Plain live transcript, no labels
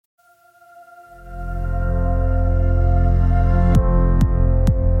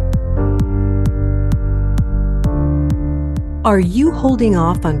Are you holding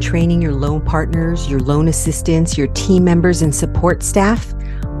off on training your loan partners, your loan assistants, your team members, and support staff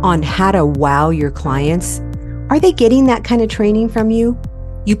on how to wow your clients? Are they getting that kind of training from you?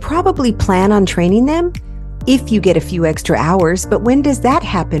 You probably plan on training them if you get a few extra hours, but when does that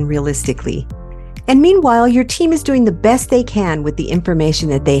happen realistically? And meanwhile, your team is doing the best they can with the information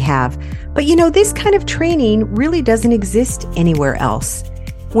that they have. But this kind of training really doesn't exist anywhere else.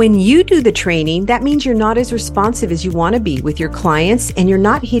 When you do the training, that means you're not as responsive as you want to be with your clients, and you're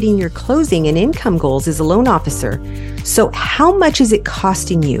not hitting your closing and income goals as a loan officer. So how much is it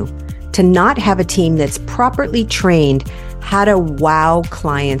costing you to not have a team that's properly trained how to wow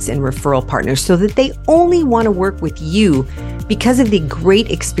clients and referral partners so that they only want to work with you because of the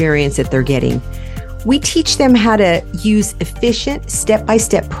great experience that they're getting? We teach them how to use efficient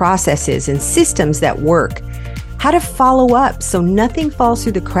step-by-step processes and systems that work, how to follow up so nothing falls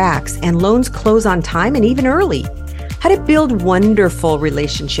through the cracks and loans close on time and even early, how to build wonderful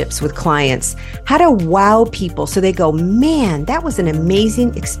relationships with clients, how to wow people so they go, man, that was an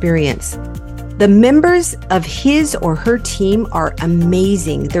amazing experience. The members of his or her team are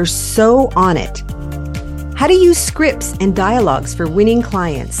amazing. They're so on it. How to use scripts and dialogues for winning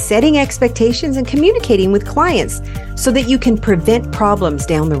clients, setting expectations, and communicating with clients so that you can prevent problems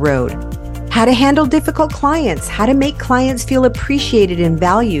down the road. How to handle difficult clients, how to make clients feel appreciated and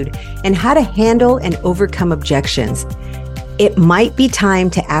valued, and how to handle and overcome objections. It might be time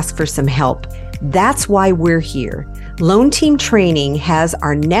to ask for some help. That's why we're here. Loan Team Training has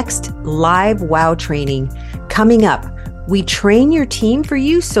our next live WOW training coming up. We train your team for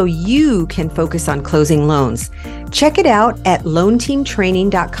you so you can focus on closing loans. Check it out at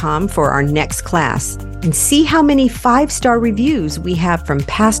loanteamtraining.com for our next class and see how many 5-star reviews we have from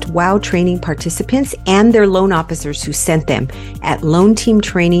past WOW training participants and their loan officers who sent them at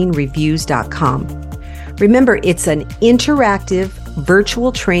loanteamtrainingreviews.com. Remember, it's an interactive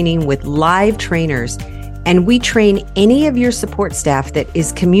virtual training with live trainers, and we train any of your support staff that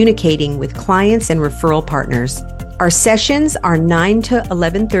is communicating with clients and referral partners. Our sessions are 9 to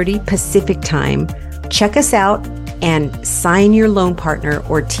 11:30 Pacific time. Check us out and sign your loan partner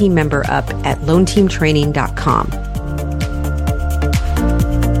or team member up at loanteamtraining.com.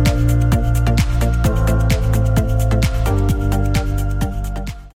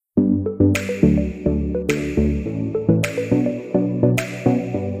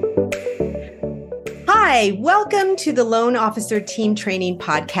 Hi, welcome to the Loan Officer Team Training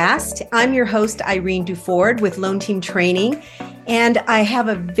Podcast. I'm your host, Irene Duford with Loan Team Training, and I have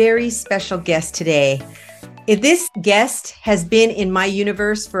a very special guest today. This guest has been in my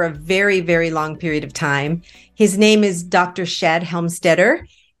universe for a very, very long period of time. His name is Dr. Shad Helmstetter,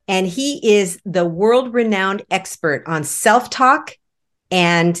 and he is the world-renowned expert on self-talk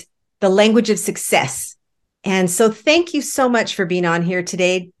and the language of success. And so thank you so much for being on here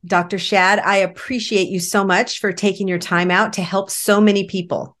today, Dr. Shad. I appreciate you so much for taking your time out to help so many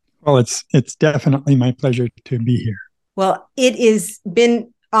people. Well, it's definitely my pleasure to be here. Well, it has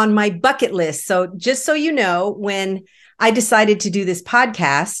been on my bucket list. So just so you know, when I decided to do this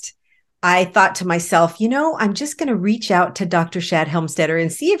podcast, I thought to myself, I'm just going to reach out to Dr. Shad Helmstetter and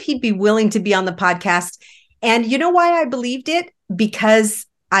see if he'd be willing to be on the podcast. And you know why I believed it? Because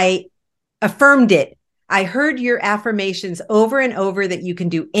I affirmed it. I heard your affirmations over and over that you can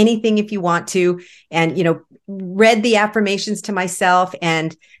do anything if you want to, and, read the affirmations to myself,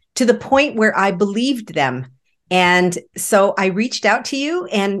 and to the point where I believed them. And so I reached out to you,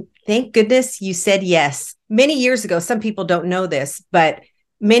 and thank goodness you said yes. Many years ago, some people don't know this, but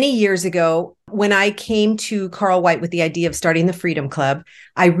many years ago, when I came to Carl White with the idea of starting the Freedom Club,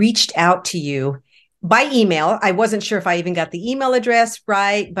 I reached out to you by email. I wasn't sure if I even got the email address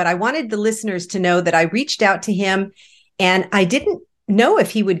right, but I wanted the listeners to know that I reached out to him, and I didn't know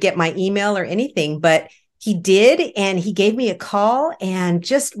if he would get my email or anything, but he did, and he gave me a call and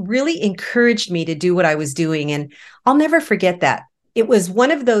just really encouraged me to do what I was doing. And I'll never forget that. It was one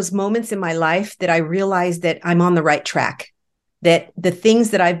of those moments in my life that I realized that I'm on the right track, that the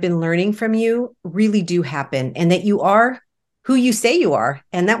things that I've been learning from you really do happen, and that you are who you say you are.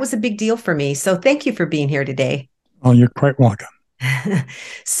 And that was a big deal for me. So thank you for being here today. Oh, you're quite welcome.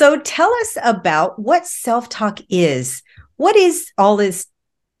 So tell us about what self-talk is. What is all this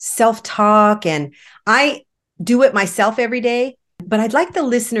self-talk? And I do it myself every day, but I'd like the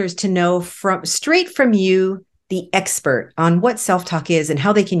listeners to know straight from you, the expert, on what self-talk is and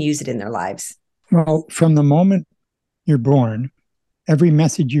how they can use it in their lives. Well, from the moment you're born, every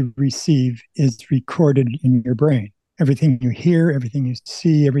message you receive is recorded in your brain. Everything you hear, everything you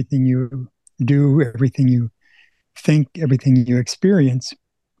see, everything you do, everything you think, everything you experience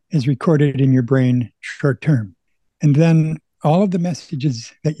is recorded in your brain short term. And then all of the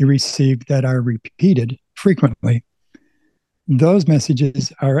messages that you receive that are repeated frequently, those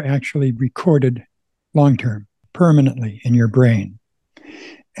messages are actually recorded long term, permanently in your brain.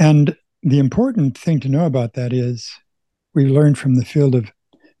 And the important thing to know about that is we learned from the field of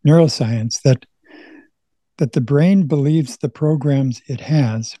neuroscience that the brain believes the programs it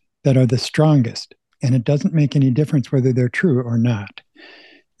has that are the strongest, and it doesn't make any difference whether they're true or not.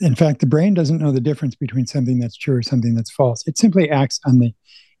 In fact, the brain doesn't know the difference between something that's true or something that's false. It simply acts on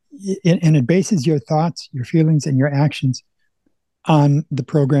and it bases your thoughts, your feelings, and your actions on the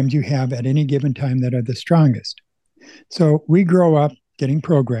programs you have at any given time that are the strongest. So we grow up getting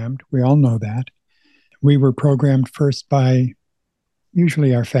programmed. We all know that. We were programmed first by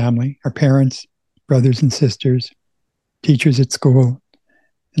usually our family, our parents, brothers and sisters, teachers at school,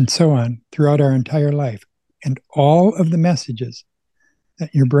 and so on throughout our entire life. And all of the messages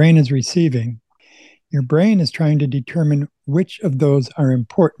that your brain is receiving, your brain is trying to determine which of those are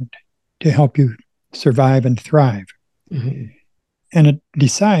important to help you survive and thrive. Mm-hmm. And it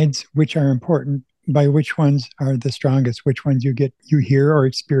decides which are important by which ones are the strongest, which ones you hear or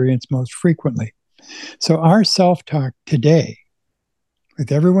experience most frequently. So our self-talk today,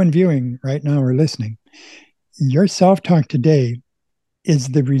 with everyone viewing right now or listening, your self-talk today is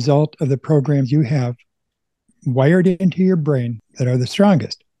the result of the programs you have wired into your brain that are the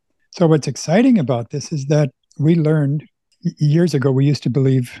strongest. So what's exciting about this is that we learned years ago, we used to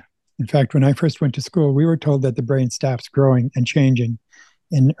believe, in fact, when I first went to school, we were told that the brain stops growing and changing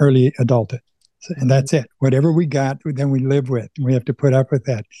in early adulthood. And that's it. Whatever we got, then we live with. We have to put up with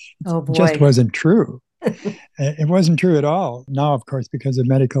that. Oh, boy. It just wasn't true. It wasn't true at all. Now, of course, because of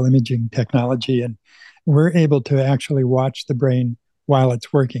medical imaging technology, and we're able to actually watch the brain while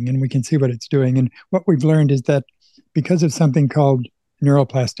it's working, and we can see what it's doing. And what we've learned is that because of something called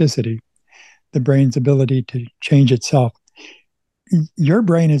neuroplasticity, the brain's ability to change itself, your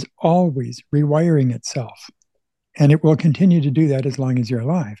brain is always rewiring itself. And it will continue to do that as long as you're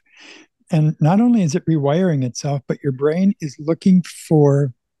alive. And not only is it rewiring itself, but your brain is looking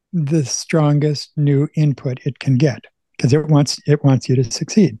for the strongest new input it can get because it wants you to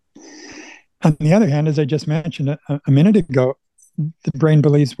succeed. On the other hand, as I just mentioned a minute ago, the brain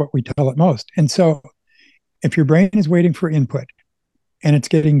believes what we tell it most. And so if your brain is waiting for input and it's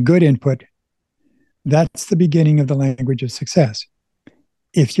getting good input, that's the beginning of the language of success.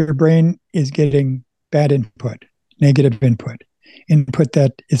 If your brain is getting bad input, negative input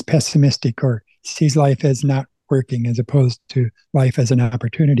that is pessimistic or sees life as not working as opposed to life as an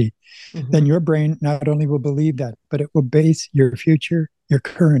opportunity, then your brain not only will believe that, but it will base your future, your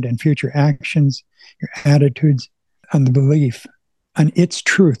current and future actions, your attitudes on the belief, on its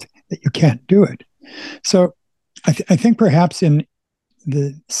truth that you can't do it. So I think perhaps in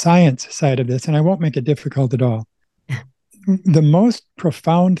the science side of this, and I won't make it difficult at all, the most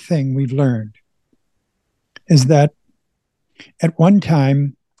profound thing we've learned is that at one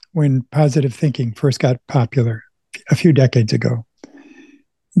time when positive thinking first got popular a few decades ago,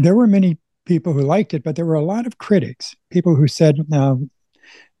 there were many people who liked it, but there were a lot of critics, people who said, no,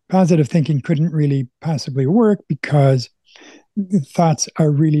 positive thinking couldn't really possibly work because thoughts are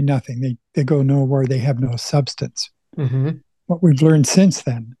really nothing. They go nowhere. They have no substance. Mm-hmm. What we've learned since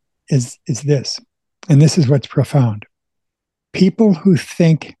then is this, and this is what's profound. People who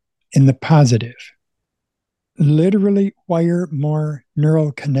think in the positive literally wire more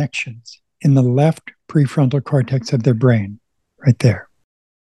neural connections in the left prefrontal cortex of their brain, right there.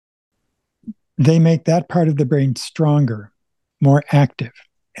 They make that part of the brain stronger, more active,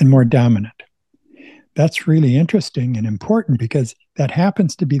 and more dominant. That's really interesting and important because that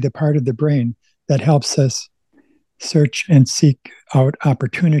happens to be the part of the brain that helps us search and seek out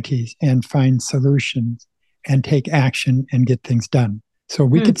opportunities and find solutions and take action and get things done. So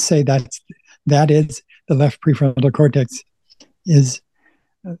we could say that is the left prefrontal cortex is,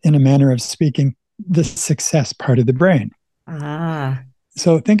 in a manner of speaking, the success part of the brain.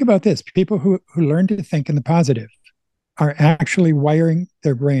 So think about this. People who learn to think in the positive are actually wiring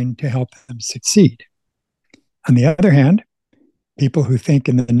their brain to help them succeed. On the other hand, people who think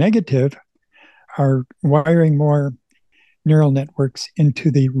in the negative are wiring more neural networks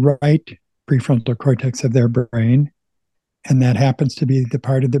into the right prefrontal cortex of their brain. And that happens to be the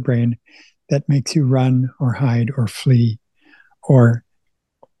part of the brain that makes you run or hide or flee or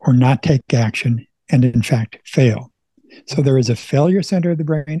not take action and, in fact, fail. So there is a failure center of the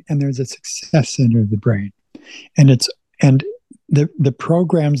brain and there's a success center of the brain. And the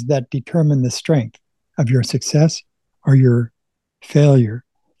programs that determine the strength of your success or your failure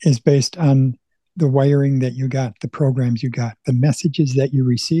is based on the wiring that you got, the programs you got, the messages that you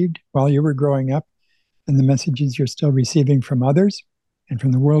received while you were growing up, and the messages you're still receiving from others and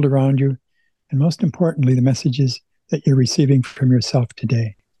from the world around you. And most importantly, the messages that you're receiving from yourself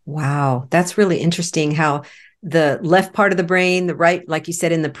today. Wow, that's really interesting how the left part of the brain, the right, like you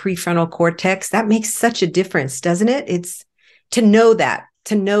said, in the prefrontal cortex, that makes such a difference, doesn't it? It's to know that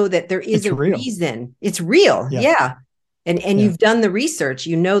there is a real. reason. It's real. Yeah. Yeah. And you've done the research,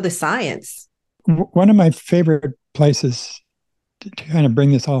 you know the science. One of my favorite places to kind of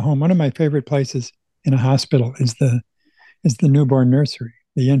bring this all home, one of my favorite places in a hospital is the newborn nursery,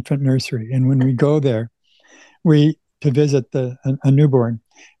 the infant nursery. And when we go there, to visit a newborn,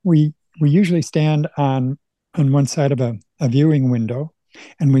 we usually stand on one side of a viewing window,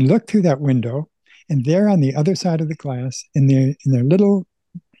 and we look through that window, and there on the other side of the glass, in their little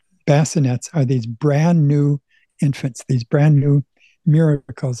bassinets, are these brand new infants, these brand new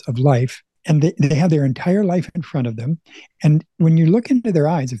miracles of life, and they have their entire life in front of them. And when you look into their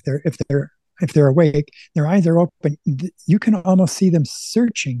eyes, if they're awake, their eyes are open. You can almost see them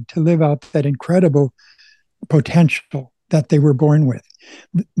searching to live out that incredible potential that they were born with.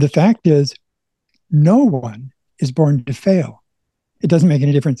 The fact is, no one is born to fail. It doesn't make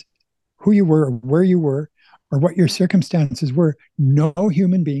any difference who you were, or where you were, or what your circumstances were. No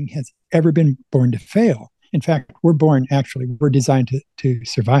human being has ever been born to fail. In fact, we're designed to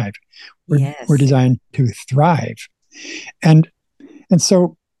survive. We're designed to thrive. And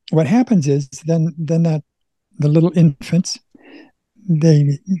so what happens is then that the little infants,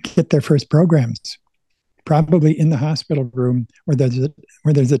 they get their first programs, probably in the hospital room where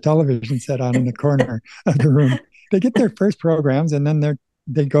there's a television set on in the corner of the room. They get their first programs, and then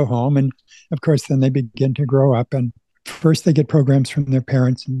they go home, and of course then they begin to grow up. And first they get programs from their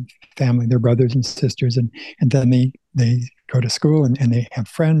parents and family, their brothers and sisters, and then they go to school, and they have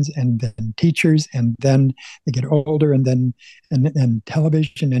friends, and then teachers, and then they get older, and then and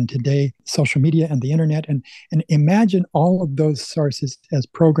television, and today social media and the internet, and imagine all of those sources as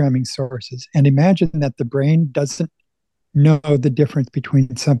programming sources, and imagine that the brain doesn't know the difference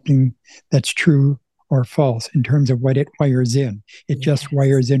between something that's true or false in terms of what it wires in. It just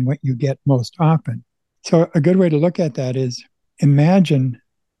wires in what you get most often. So a good way to look at that is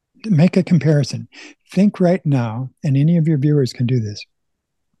make a comparison. Think right now, and any of your viewers can do this.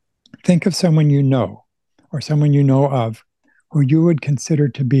 Think of someone you know, or someone you know of, who you would consider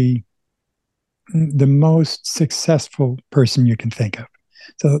to be the most successful person you can think of.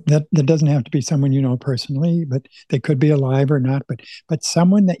 So that doesn't have to be someone you know personally, but they could be alive or not, but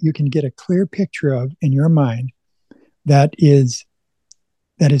someone that you can get a clear picture of in your mind that is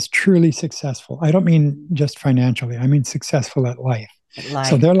truly successful. I don't mean just financially. I mean successful at life.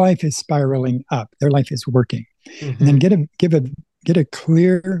 So their life is spiraling up. Their life is working. Mm-hmm. And then get a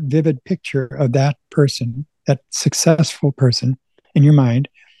clear, vivid picture of that person, that successful person in your mind,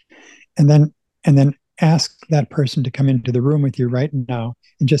 and then ask that person to come into the room with you right now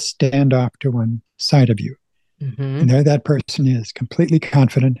and just stand off to one side of you. Mm-hmm. And there that person is, completely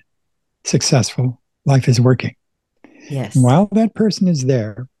confident, successful, life is working. Yes. And while that person is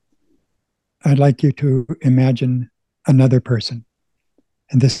there, I'd like you to imagine another person.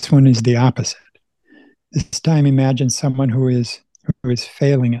 And this one is the opposite. This time, imagine someone who is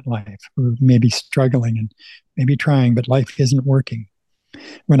failing at life, who may be struggling and maybe trying, but life isn't working.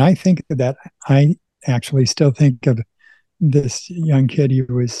 When I think of that, I actually still think of this young kid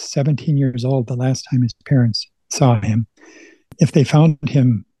who was 17 years old the last time his parents saw him. If they found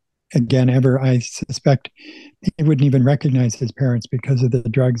him again ever, I suspect he wouldn't even recognize his parents because of the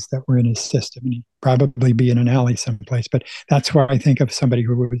drugs that were in his system. And he'd probably be in an alley someplace. But that's why I think of somebody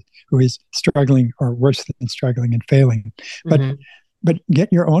who is struggling, or worse than struggling, and failing. Mm-hmm. But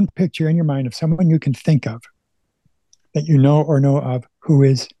get your own picture in your mind of someone you can think of that you know or know of who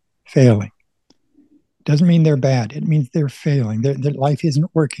is failing. Doesn't mean they're bad. It means they're failing. Their life isn't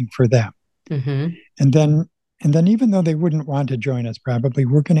working for them. Mm-hmm. And then even though they wouldn't want to join us, probably,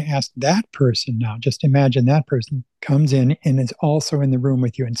 we're going to ask that person now. Just imagine that person comes in and is also in the room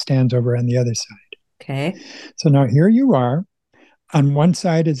with you and stands over on the other side. Okay. So now here you are. On one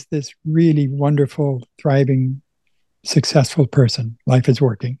side is this really wonderful, thriving, successful person. Life is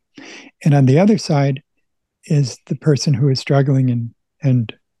working. And on the other side is the person who is struggling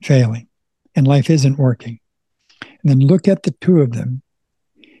and failing, and life isn't working. And then look at the two of them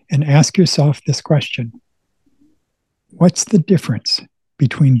and ask yourself this question. What's the difference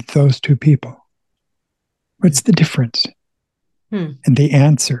between those two people? What's the difference? And the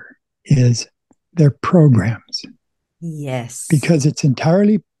answer is their programs. Yes. Because it's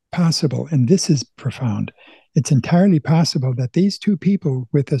entirely possible, and this is profound, it's entirely possible that these two people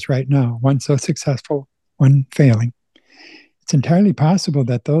with us right now, one so successful, one failing, it's entirely possible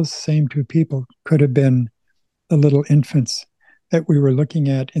that those same two people could have been the little infants that we were looking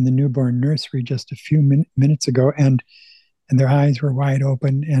at in the newborn nursery just a few minutes ago, and their eyes were wide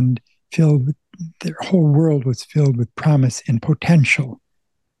open and filled with, their whole world was filled with promise and potential.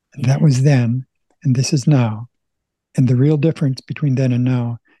 And that was then, and this is now. And the real difference between then and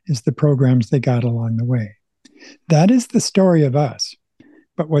now is the programs they got along the way. That is the story of us.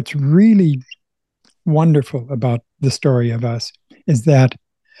 But what's really wonderful about the story of us is that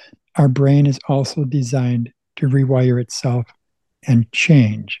our brain is also designed to rewire itself and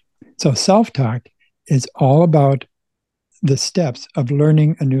change. So self talk is all about the steps of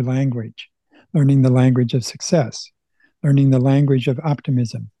learning a new language, learning the language of success, learning the language of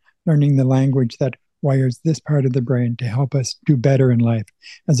optimism, learning the language that wires this part of the brain to help us do better in life,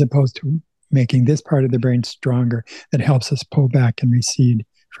 as opposed to making this part of the brain stronger that helps us pull back and recede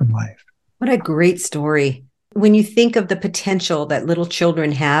from life. What a great story. When you think of the potential that little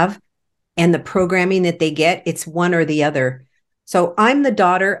children have and the programming that they get, it's one or the other. So I'm the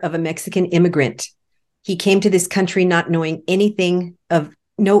daughter of a Mexican immigrant. He came to this country not knowing anything of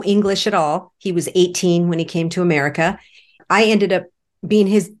no English at all. He was 18 when he came to America. I ended up being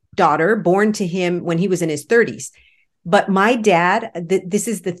his daughter, born to him when he was in his 30s. But my dad, this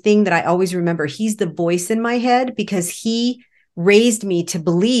is the thing that I always remember. He's the voice in my head because he raised me to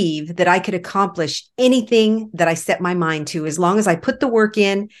believe that I could accomplish anything that I set my mind to, as long as I put the work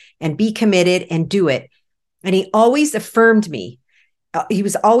in and be committed and do it. And he always affirmed me. He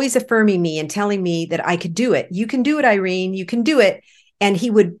was always affirming me and telling me that I could do it. You can do it, Irene. You can do it. And he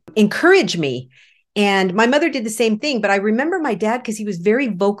would encourage me. And my mother did the same thing. But I remember my dad because he was very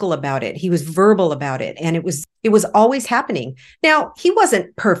vocal about it. He was verbal about it. And it was always happening. Now, he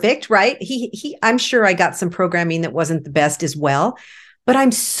wasn't perfect, right? I'm sure I got some programming that wasn't the best as well. But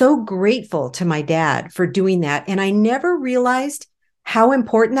I'm so grateful to my dad for doing that. And I never realized how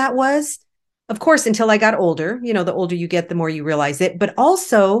important that was. Of course, until I got older. You know, the older you get, the more you realize it. But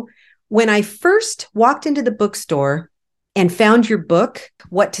also, when I first walked into the bookstore and found your book,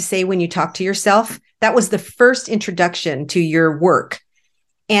 What to Say When You Talk to Yourself, that was the first introduction to your work.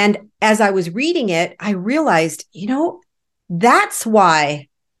 And as I was reading it, I realized, that's why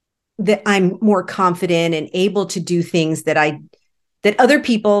that I'm more confident and able to do things that other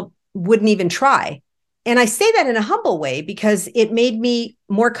people wouldn't even try. And I say that in a humble way because it made me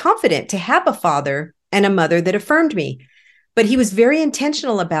more confident to have a father and a mother that affirmed me. But he was very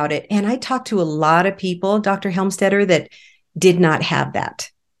intentional about it. And I talked to a lot of people, Dr. Helmstetter, that did not have that.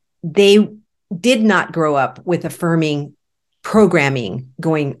 They did not grow up with affirming programming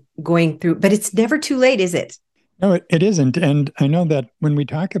going through, but it's never too late, is it? No, it isn't. And I know that when we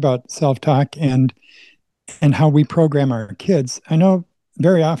talk about self-talk and how we program our kids, I know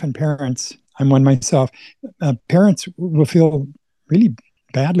very often parents, I'm one myself, parents will feel really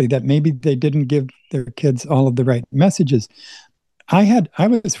badly that maybe they didn't give their kids all of the right messages. I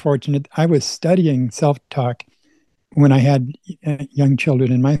was fortunate. I was studying self-talk when I had young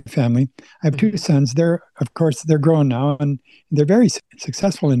children in my family. I have two sons. They're grown now and they're very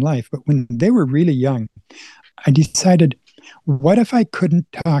successful in life. But when they were really young, I decided, what if I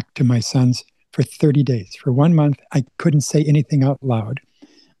couldn't talk to my sons for 30 days? For 1 month, I couldn't say anything out loud.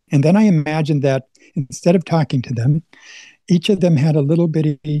 And then I imagined that instead of talking to them, each of them had a little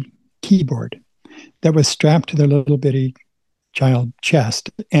bitty keyboard that was strapped to their little bitty child chest,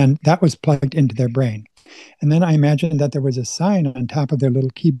 and that was plugged into their brain. And then I imagined that there was a sign on top of their little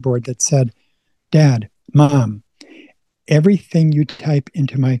keyboard that said, Dad, Mom, everything you type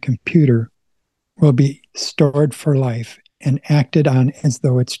into my computer will be stored for life and acted on as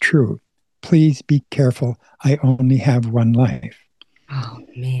though it's true. Please be careful. I only have one life. Oh,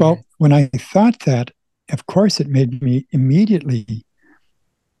 man. Well, when I thought that, of course, it made me immediately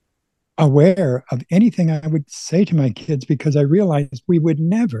aware of anything I would say to my kids, because I realized we would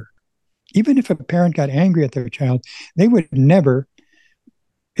never, even if a parent got angry at their child, they would never,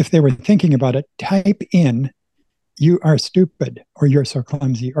 if they were thinking about it, type in, you are stupid, or you're so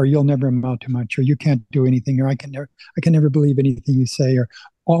clumsy, or you'll never amount to much, or you can't do anything, or I can never believe anything you say, or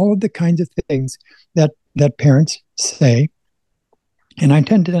all of the kinds of things that parents say. And I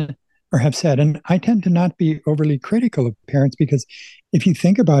tend to, or have said, and I tend to not be overly critical of parents, because if you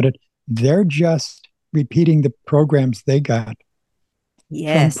think about it, they're just repeating the programs they got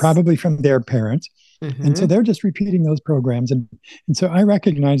probably from their parents. Mm-hmm. And so they're just repeating those programs. And so I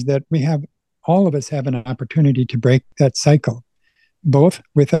recognize that all of us have an opportunity to break that cycle, both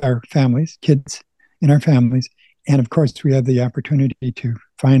with our families, kids in our families, and of course, we have the opportunity to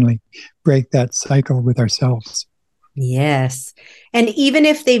finally break that cycle with ourselves. Yes. And even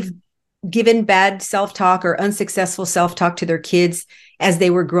if they've given bad self-talk or unsuccessful self-talk to their kids as they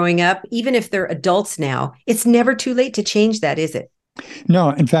were growing up, even if they're adults now, it's never too late to change that, is it?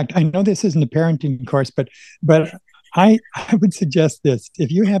 No, in fact, I know this isn't a parenting course, but I would suggest this.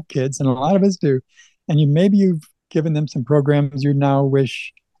 If you have kids, and a lot of us do, and you've given them some programs you now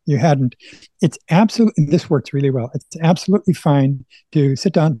wish you hadn't, it's absolutely, this works really well. It's absolutely fine to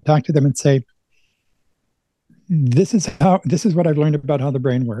sit down, talk to them and say, this is what I've learned about how the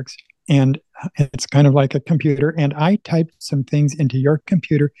brain works. And it's kind of like a computer. And I typed some things into your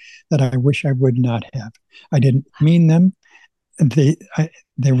computer that I wish I would not have. I didn't mean them.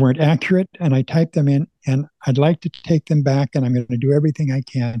 They weren't accurate, and I typed them in, and I'd like to take them back, and I'm going to do everything I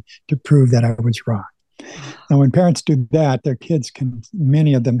can to prove that I was wrong. Now, when parents do that, their kids can,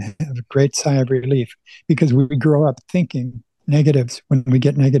 many of them have a great sigh of relief, because we grow up thinking negatives when we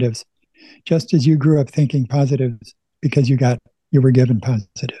get negatives, just as you grew up thinking positives because you were given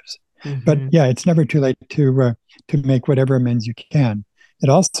positives. Mm-hmm. But yeah, it's never too late to make whatever amends you can. It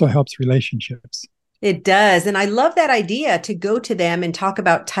also helps relationships. It does. And I love that idea to go to them and talk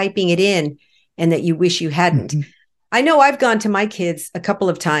about typing it in and that you wish you hadn't. Mm-hmm. I know I've gone to my kids a couple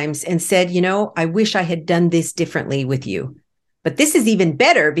of times and said, I wish I had done this differently with you. But this is even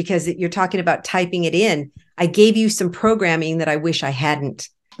better because you're talking about typing it in. I gave you some programming that I wish I hadn't.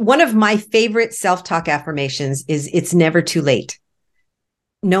 One of my favorite self-talk affirmations is it's never too late.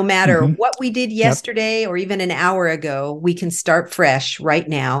 No matter mm-hmm. what we did yesterday or even an hour ago, we can start fresh right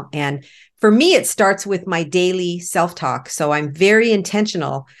now. And for me, it starts with my daily self-talk. So I'm very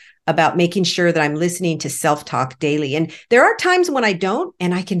intentional about making sure that I'm listening to self-talk daily. And there are times when I don't,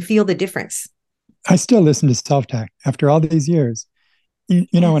 and I can feel the difference. I still listen to self-talk after all these years. You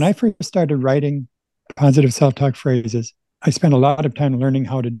know, when I first started writing positive self-talk phrases, I spent a lot of time learning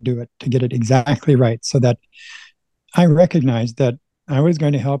how to do it, to get it exactly right, so that I recognized that I was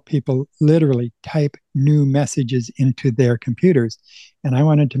going to help people literally type new messages into their computers. And I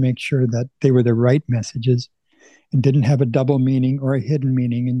wanted to make sure that they were the right messages and didn't have a double meaning or a hidden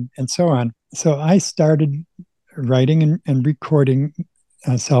meaning and so on. So I started writing and recording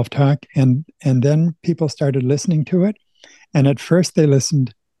self-talk, and then people started listening to it. And at first they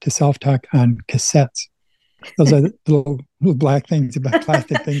listened to self-talk on cassettes. Those are the little black things, about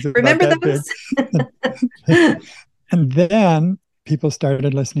plastic things. Remember about those? Big. And then people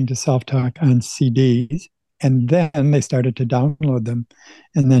started listening to self-talk on CDs, and then they started to download them.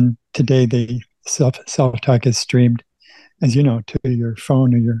 And then today, self-talk is streamed, as you know, to your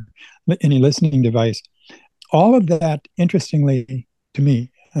phone or any listening device. All of that, interestingly to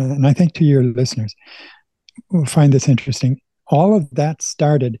me, and I think to your listeners, will find this interesting. All of that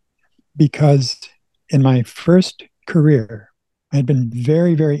started because in my first career, I had been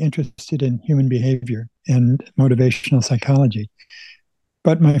very, very interested in human behavior and motivational psychology.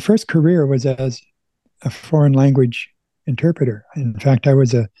 But my first career was as a foreign language interpreter. In fact, I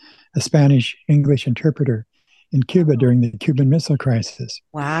was a Spanish-English interpreter in Cuba during the Cuban Missile Crisis.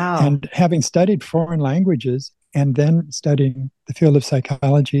 Wow. And having studied foreign languages and then studying the field of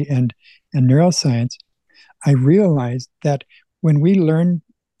psychology and neuroscience, I realized that when we learn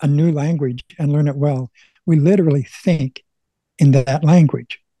a new language and learn it well, we literally think in that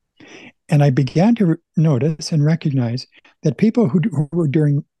language. And I began to notice and recognize that people who were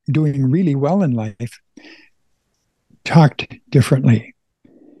doing really well in life talked differently.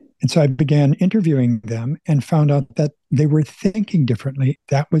 And so I began interviewing them and found out that they were thinking differently.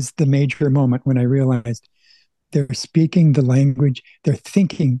 That was the major moment when I realized they're speaking the language, they're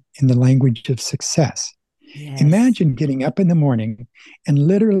thinking in the language of success. Yes. Imagine getting up in the morning and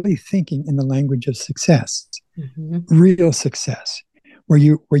literally thinking in the language of success, real success, where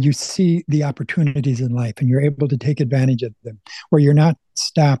you see the opportunities in life and you're able to take advantage of them, where you're not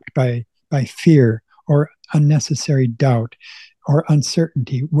stopped by fear or unnecessary doubt or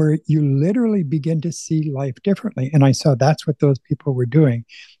uncertainty, where you literally begin to see life differently. And I saw that's what those people were doing.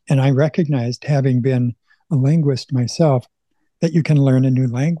 And I recognized, having been a linguist myself, that you can learn a new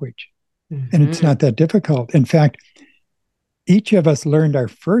language. And it's not that difficult. In fact, each of us learned our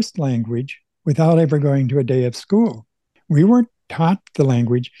first language without ever going to a day of school. We weren't taught the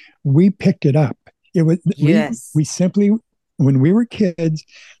language, we picked it up. It was we simply, when we were kids,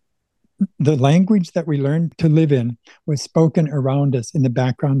 the language that we learned to live in was spoken around us in the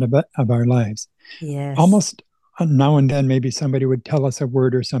background of our lives. Yes. Almost now and then, maybe somebody would tell us a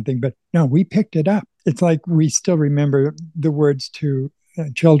word or something, but no, we picked it up. It's like we still remember the words to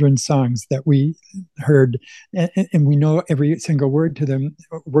children's songs that we heard, and we know every single word to them,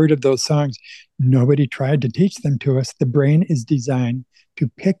 word of those songs. Nobody tried to teach them to us. The brain is designed to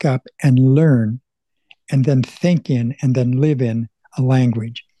pick up and learn and then think in and then live in a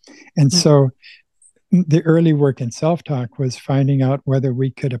language. And so the early work in self-talk was finding out whether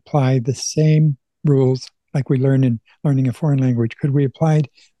we could apply the same rules like we learn in learning a foreign language. Could we apply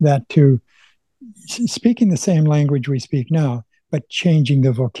that to speaking the same language we speak now, but changing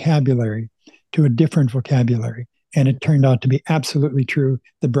the vocabulary to a different vocabulary? And it turned out to be absolutely true.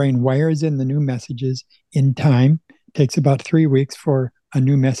 The brain wires in the new messages in time. It takes about 3 weeks for a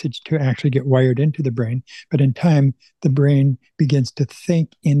new message to actually get wired into the brain. But in time, the brain begins to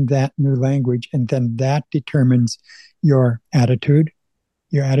think in that new language, and then that determines your attitude.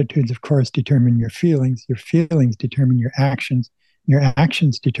 Your attitudes, of course, determine your feelings. Your feelings determine your actions. Your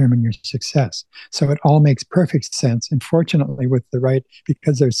actions determine your success. So it all makes perfect sense. And fortunately, with the right,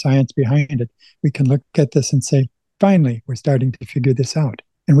 because there's science behind it, we can look at this and say, finally, we're starting to figure this out,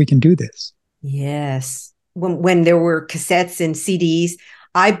 and we can do this. Yes. When there were cassettes and CDs,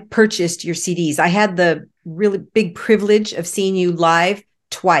 I purchased your CDs. I had the really big privilege of seeing you live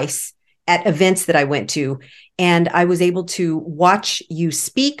twice at events that I went to. And I was able to watch you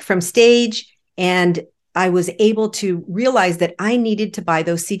speak from stage, and I was able to realize that I needed to buy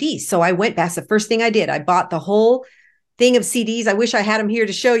those CDs. So I went, that's the first thing I did. I bought the whole thing of CDs. I wish I had them here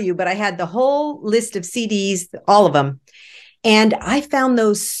to show you, but I had the whole list of CDs, all of them. And I found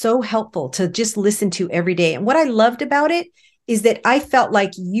those so helpful to just listen to every day. And what I loved about it is that I felt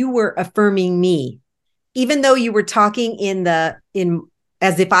like you were affirming me. Even though you were talking in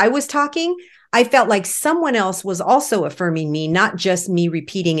as if I was talking, I felt like someone else was also affirming me, not just me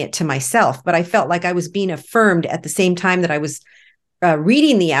repeating it to myself, but I felt like I was being affirmed at the same time that I was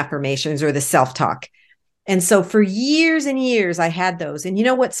reading the affirmations or the self-talk. And so for years and years, I had those. And you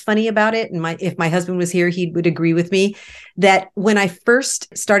know what's funny about it? And if my husband was here, he would agree with me that when I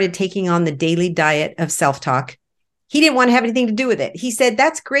first started taking on the daily diet of self-talk, he didn't want to have anything to do with it. He said,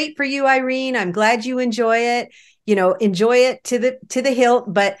 "That's great for you, Irene. I'm glad you enjoy it. Enjoy it to the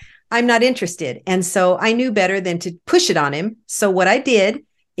hilt, but I'm not interested." And so I knew better than to push it on him. So what I did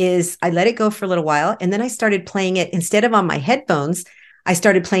is I let it go for a little while. And then I started playing it instead of on my headphones. I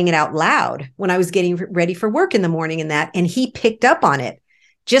started playing it out loud when I was getting ready for work in the morning and he picked up on it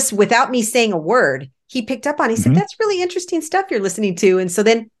just without me saying a word. He picked up on it. He said, "That's really interesting stuff you're listening to." And so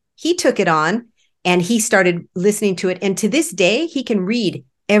then he took it on and he started listening to it. And to this day, he can read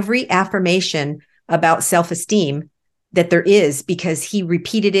every affirmation about self-esteem that there is because he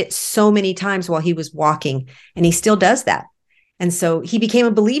repeated it so many times while he was walking, and he still does that. And so he became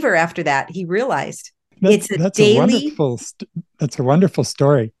a believer after that. He realized that's a wonderful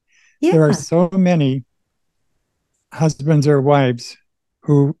story. Yeah. There are so many husbands or wives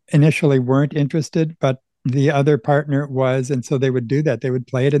who initially weren't interested, but the other partner was. And so they would do that. They would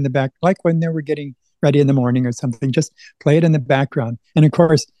play it in the back, like when they were getting ready in the morning or something, just play it in the background. And of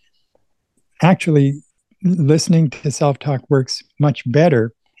course, actually listening to self-talk works much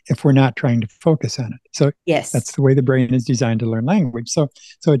better if we're not trying to focus on it. So yes, that's the way the brain is designed to learn language. So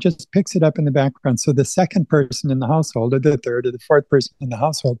it just picks it up in the background. So the second person in the household or the third or the fourth person in the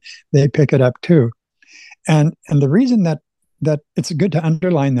household, they pick it up too. And the reason that it's good to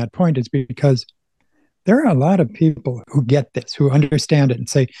underline that point is because there are a lot of people who get this, who understand it and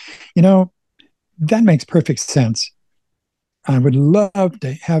say, that makes perfect sense. I would love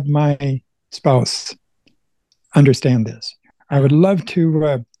to have my spouse understand this. I would love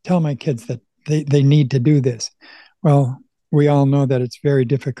to tell my kids that they need to do this. Well, we all know that it's very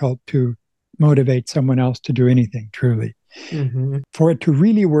difficult to motivate someone else to do anything, truly. Mm-hmm. For it to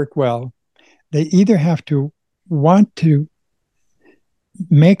really work well, they either have to want to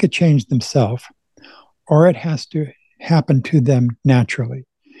make a change themselves, or it has to happen to them naturally.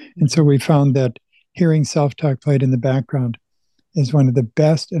 Mm-hmm. And so we found that hearing self-talk played in the background is one of the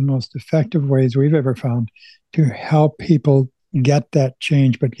best and most effective ways we've ever found to help people get that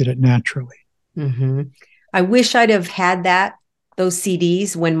change, but get it naturally. Mm-hmm. I wish I'd have had those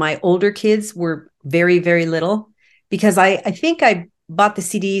CDs when my older kids were very, very little, because I think I bought the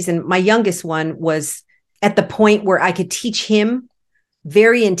CDs and my youngest one was at the point where I could teach him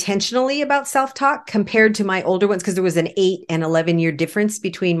very intentionally about self-talk compared to my older ones, because there was an 8 and 11 year difference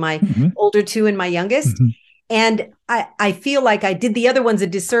between my mm-hmm. older two and my youngest. Mm-hmm. And I feel like I did the other ones a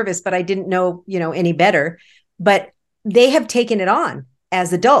disservice, but I didn't know, any better. But they have taken it on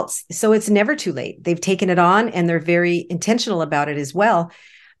as adults. So it's never too late. They've taken it on and they're very intentional about it as well.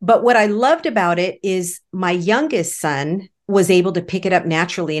 But what I loved about it is my youngest son was able to pick it up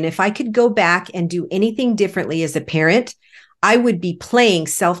naturally. And if I could go back and do anything differently as a parent, I would be playing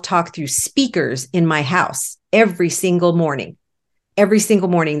self-talk through speakers in my house every single morning. Every single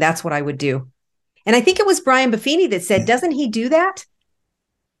morning, that's what I would do. And I think it was Brian Buffini that said, doesn't he do that?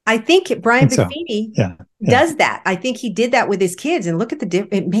 I think Brian Buffini Yeah. does that. I think he did that with his kids, and look at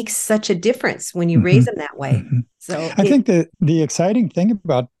it makes such a difference when you Mm-hmm. raise them that way. Mm-hmm. So I think that the exciting thing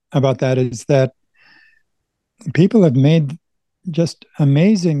about that is that people have made just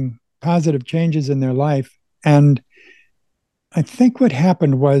amazing positive changes in their life. And I think what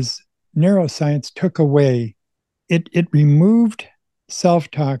happened was neuroscience took away, it removed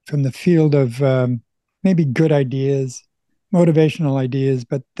self talk from the field of maybe good ideas, motivational ideas,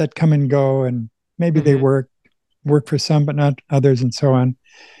 but that come and go, and maybe they mhm. work for some, but not others, and so on.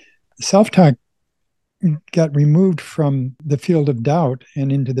 Self talk got removed from the field of doubt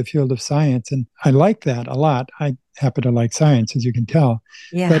and into the field of science. And I like that a lot. I happen to like science, as you can tell.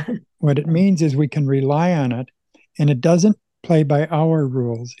 Yeah. But what it means is we can rely on it, and it doesn't play by our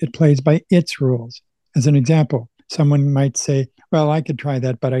rules, it plays by its rules. As an example, someone might say, well, I could try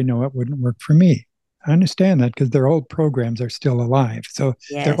that, but I know it wouldn't work for me. I understand that because their old programs are still alive. So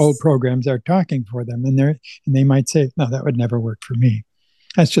their old Yes. programs are talking for them, and they might say, no, that would never work for me.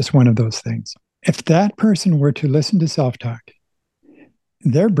 That's just one of those things. If that person were to listen to self talk,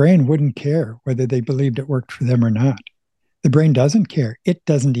 their brain wouldn't care whether they believed it worked for them or not. The brain doesn't care. It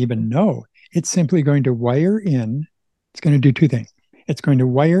doesn't even know. It's simply going to wire in, it's going to do two things. It's going to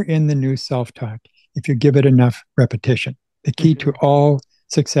wire in the new self talk if you give it enough repetition. The key to Mhm. all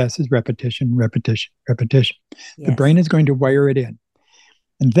success is repetition, repetition, repetition. The Yes. brain is going to wire it in.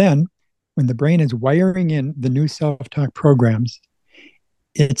 And then when the brain is wiring in the new self talk programs,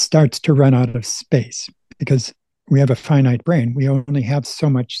 it starts to run out of space because we have a finite brain. We only have so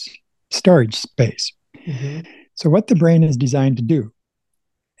much storage space. Mhm. So, what the brain is designed to do,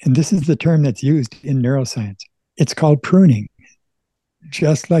 and this is the term that's used in neuroscience, it's called pruning,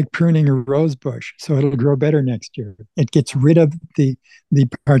 just like pruning a rose bush. So it'll grow better next year. It gets rid of the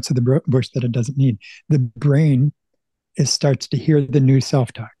parts of the bush that it doesn't need. The brain starts to hear the new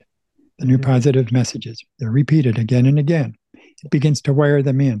self talk, the new Mhm. positive messages. They're repeated again and again. It begins to wire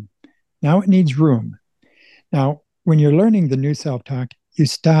them in. Now it needs room. Now, when you're learning the new self talk, you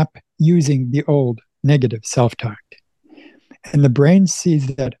stop using the old negative self talk. And the brain sees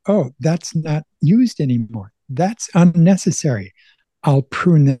that, oh, that's not used anymore. That's unnecessary. I'll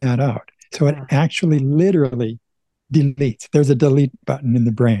prune that out. So it Ah, actually literally deletes. There's a delete button in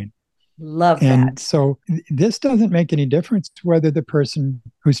the brain. love And that. so this doesn't make any difference to whether the person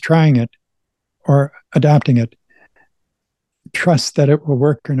who's trying it or adopting it trusts that it will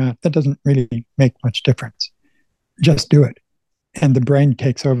work or not. That doesn't really make much difference. Just do it. And the brain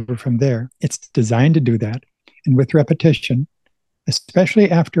takes over from there. It's designed to do that. And with repetition, especially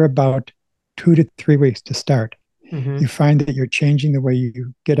after about 2 to 3 weeks to start, you Mhm. find that you're changing the way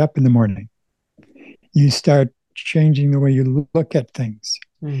you get up in the morning. You start changing the way you look at things.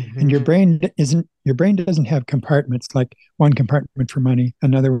 And Mhm. your brain doesn't have compartments like one compartment for money,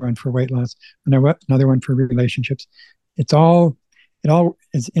 another one for weight loss, another one for relationships. It's all it all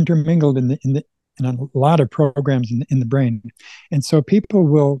is intermingled in a lot of programs in the brain. And so people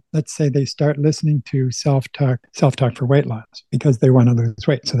will, let's say they start listening to self talk for weight loss because they want to lose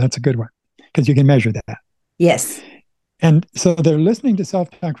weight. So that's a good one because you can measure that. Yes. And so they're listening to self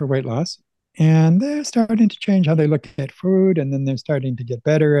talk for weight loss, and they're starting to change how they look at food, and then they're starting to get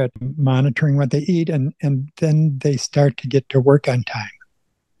better at monitoring what they eat, and then they start to get to work on time,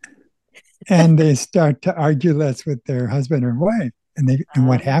 and they start to argue less with their husband or wife. And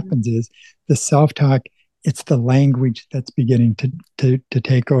what happens is the self talk, it's the language that's beginning to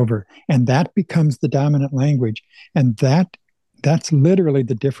take over, and that becomes the dominant language, and that's literally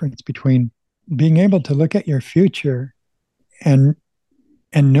the difference between being able to look at your future and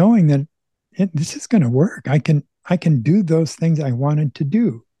knowing that this is going to work. I can do those things I wanted to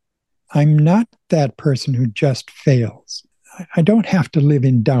do. I'm not that person who just fails. I don't have to live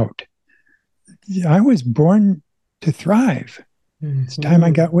in doubt. I was born to thrive. It's time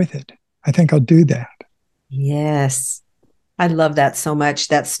I Mhm. got with it. I think I'll do that. Yes. I love that so much.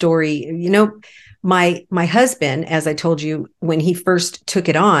 That story. My husband, as I told you, when he first took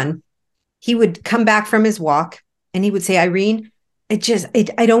it on, he would come back from his walk and he would say, Irene, I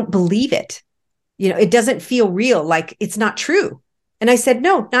don't believe it. It doesn't feel real, like it's not true. And I said,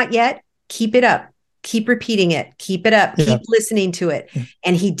 no, not yet. Keep it up. Keep repeating it. Keep it up. Yeah. Keep listening to it. Yeah.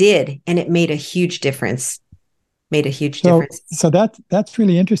 And he did. And it made a huge difference. Made a huge So difference. so that's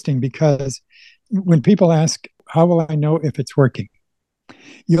really interesting because when people ask, how will I know if it's working?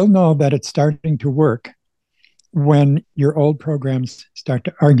 You'll know that it's starting to work when your old programs start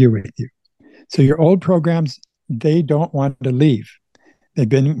to argue with you. So your old programs, they don't want to leave. They've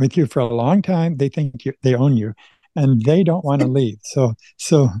been with you for a long time. They think they own you, and they don't want to leave. So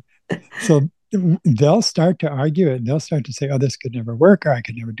they'll start to argue it. They'll start to say, oh, this could never work, or I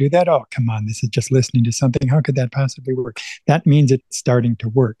could never do that. Oh, come on, this is just listening to something. How could that possibly work? That means it's starting to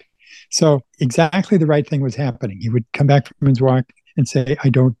work. So exactly the right thing was happening. He would come back from his walk and say, I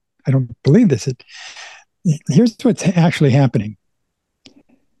don't believe this. Here's what's actually happening.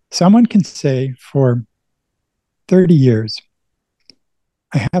 Someone can say for 30 years,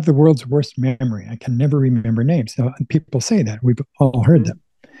 I have the world's worst memory. I can never remember names. Now, people say that. We've all heard them.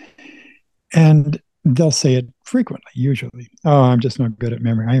 And they'll say it frequently, usually. Oh, I'm just not good at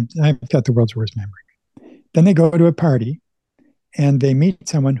memory. I've got the world's worst memory. Then they go to a party and they meet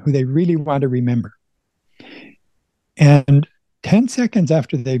someone who they really want to remember. And 10 seconds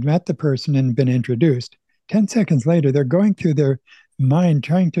after they've met the person and been introduced, 10 seconds later, they're going through their mind,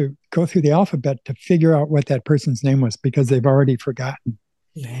 trying to go through the alphabet to figure out what that person's name was because they've already forgotten.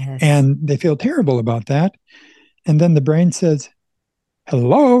 Yes. And they feel terrible about that. And then the brain says,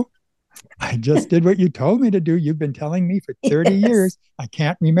 hello, I just did what you told me to do. You've been telling me for 30 years. I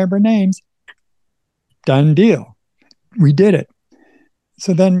can't remember names. Done deal. We did it.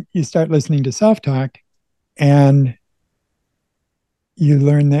 So then you start listening to self-talk and you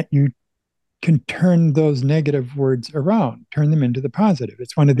learn that you can turn those negative words around, turn them into the positive.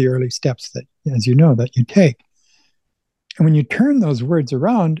 It's one of the early steps that, as you know, that you take. And when you turn those words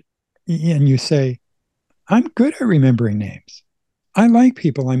around and you say, I'm good at remembering names. I like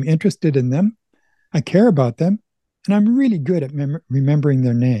people. I'm interested in them. I care about them. And I'm really good at remembering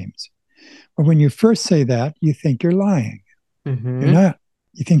their names. But when you first say that, you think you're lying. Mm-hmm. You're not.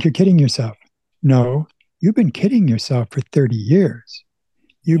 You think you're kidding yourself. No, you've been kidding yourself for 30 years.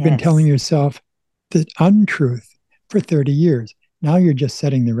 You've been telling yourself the untruth for 30 years. Now you're just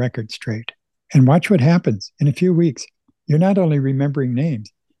setting the record straight. And watch what happens in a few weeks. You're not only remembering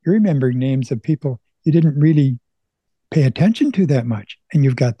names, you're remembering names of people you didn't really pay attention to that much, and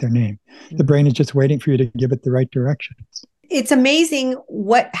you've got their name. The brain is just waiting for you to give it the right directions. It's amazing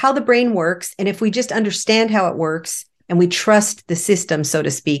how the brain works. And if we just understand how it works and we trust the system, so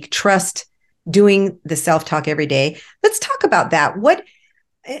to speak, trust doing the self-talk every day. Let's talk about that.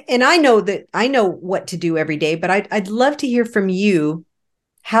 And I know what to do every day, but I'd love to hear from you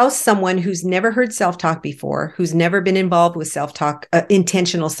how someone who's never heard self-talk before, who's never been involved with self-talk,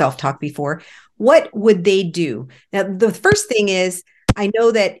 intentional self-talk before, what would they do? Now, the first thing is, I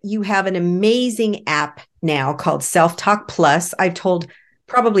know that you have an amazing app now called Self-Talk Plus. I've told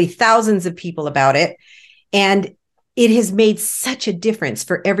probably thousands of people about it, and it has made such a difference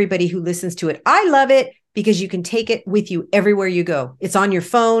for everybody who listens to it. I love it because you can take it with you everywhere you go. It's on your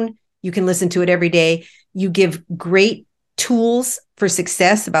phone. You can listen to it every day. You give great tools for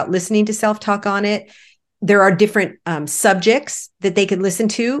success about listening to self-talk on it. There are different subjects that they can listen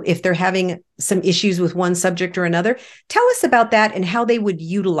to if they're having some issues with one subject or another. Tell us about that and how they would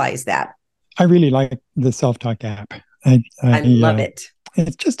utilize that. I really like the self-talk app. I love it.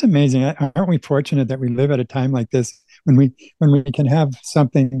 It's just amazing. Aren't we fortunate that we live at a time like this when we can have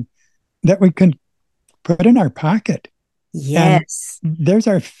something that we can put in our pocket? Yes. And there's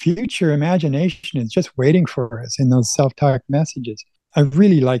our future imagination. It's just waiting for us in those self-talk messages. I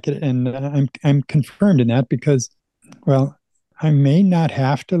really like it, and I'm confirmed in that because, well, I may not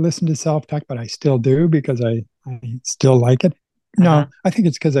have to listen to self-talk, but I still do because I still like it. No, I think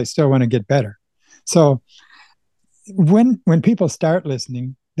it's because I still want to get better. So when people start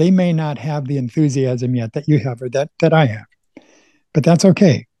listening, they may not have the enthusiasm yet that you have or that I have, but that's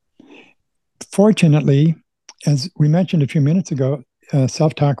okay. Fortunately, as we mentioned a few minutes ago,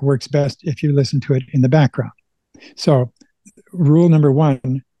 self-talk works best if you listen to it in the background. So rule number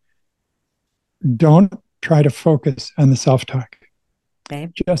one, don't try to focus on the self-talk. Okay.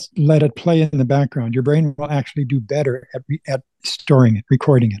 Just let it play in the background. Your brain will actually do better at storing it,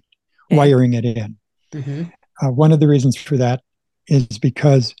 recording it, wiring it in. Mm-hmm. One of the reasons for that is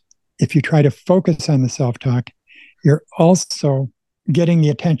because if you try to focus on the self-talk, you're also getting the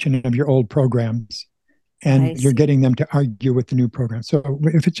attention of your old programs, and you're getting them to argue with the new program. So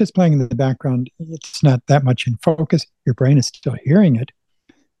if it's just playing in the background, it's not that much in focus. Your brain is still hearing it.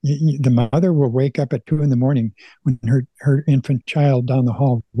 The mother will wake up at 2 a.m. when her infant child down the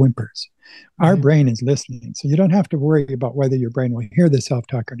hall whimpers. Our brain is listening. So you don't have to worry about whether your brain will hear the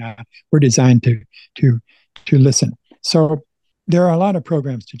self-talk or not. We're designed to listen. So there are a lot of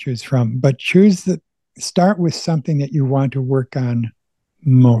programs to choose from, but start with something that you want to work on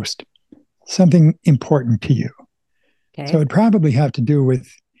most. Something important to you. Okay. So it'd probably have to do with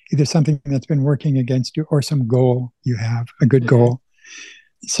either something that's been working against you or some goal you have, a good goal.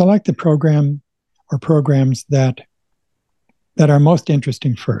 Select the program or programs that are most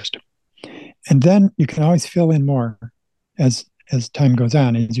interesting first. And then you can always fill in more as as time goes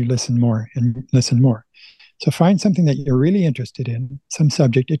on, as you listen more and listen more. So find something that you're really interested in, some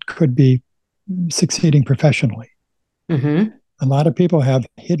subject. It could be succeeding professionally. Mm-hmm. A lot of people have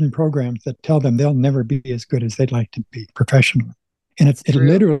hidden programs that tell them they'll never be as good as they'd like to be professionally. And That's it true.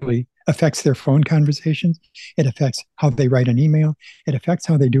 literally affects their phone conversations. It affects how they write an email. It affects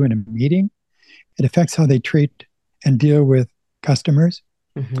how they do in a meeting. It affects how they treat and deal with customers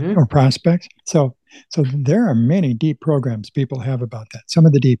Mm-hmm. or prospects. So there are many deep programs people have about that, some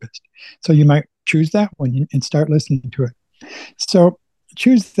of the deepest. So you might choose that one and start listening to it. So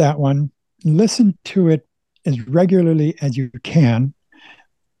choose that one, listen to it as regularly as you can.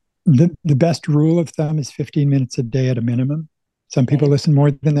 The best rule of thumb is 15 minutes a day at a minimum. Some people Okay. listen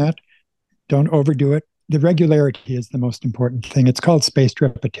more than that. Don't overdo it. The regularity is the most important thing. It's called spaced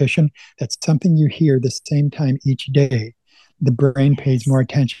repetition. That's something you hear the same time each day. The brain pays Yes. more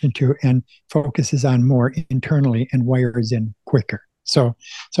attention to and focuses on more internally and wires in quicker. So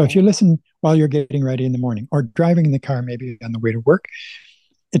if you Okay. listen while you're getting ready in the morning or driving in the car, maybe on the way to work,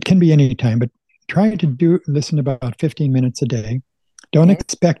 it can be any time, but try to listen about 15 minutes a day. Don't Okay.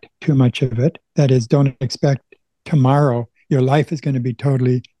 expect too much of it. That is, don't expect tomorrow your life is going to be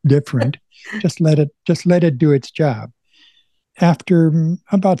totally different. Just let it do its job. After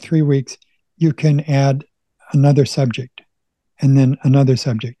about 3 weeks, you can add another subject and then another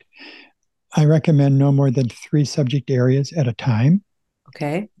subject. I recommend no more than 3 subject areas at a time.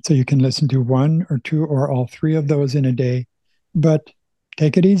 Okay. So you can listen to one or two or all 3 of those in a day, but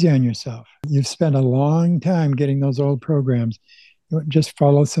take it easy on yourself. You've spent a long time getting those old programs. Just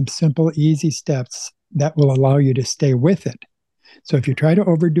follow some simple, easy steps that will allow you to stay with it. So if you try to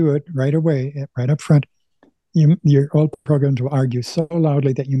overdo it right away, right up front, your old programs will argue so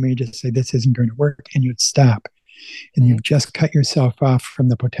loudly that you may just say, this isn't going to work, and you'd stop. And Okay. you've just cut yourself off from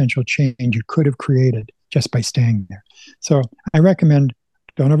the potential change you could have created just by staying there. So I recommend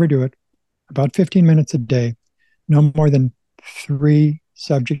don't overdo it. About 15 minutes a day, no more than 3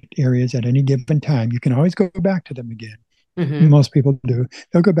 subject areas at any given time. You can always go back to them again. Mm-hmm. Most people do.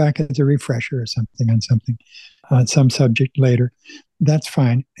 They'll go back as a refresher or something on some subject later. That's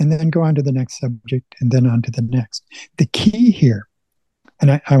fine. And then go on to the next subject and then on to the next. The key here,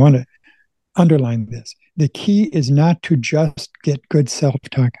 and I want to underline this, the key is not to just get good self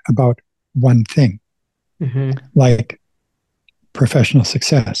talk about one thing, Mm-hmm. like professional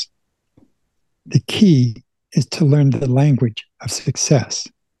success. The key is to learn the language of success.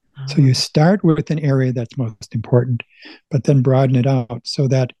 So you Oh, start with an area that's most important, but then broaden it out so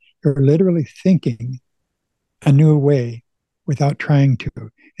that you're literally thinking a new way without trying to.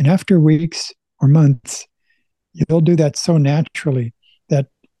 And after weeks or months, you'll do that so naturally that,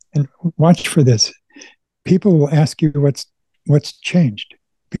 and watch for this, people will ask you what's changed.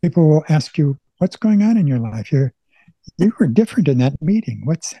 People will ask you what's going on in your life. You were different in that meeting.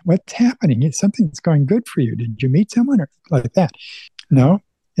 What's happening? Something's going good for you. Did you meet someone or like that? No,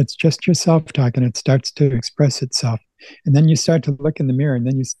 it's just your self talk and it starts to express itself. And then you start to look in the mirror and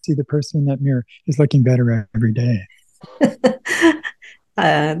then you see the person in that mirror is looking better every day.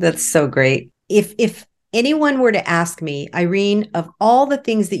 that's so great. If anyone were to ask me, Irene, of all the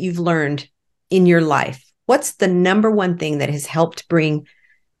things that you've learned in your life, what's the number one thing that has helped bring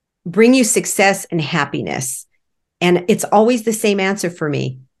you success and happiness? And it's always the same answer for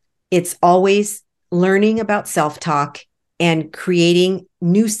me. It's always learning about self-talk and creating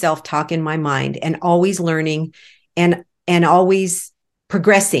new self-talk in my mind and always learning and always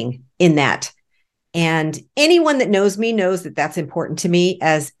progressing in that. And anyone that knows me knows that that's important to me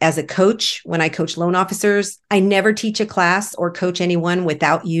as a coach. When I coach loan officers, I never teach a class or coach anyone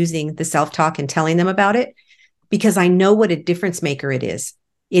without using the self-talk and telling them about it because I know what a difference maker it is.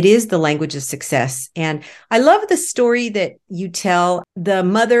 It is the language of success. And I love the story that you tell, the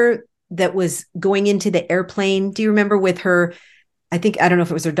mother that was going into the airplane. Do you remember with her? I don't know if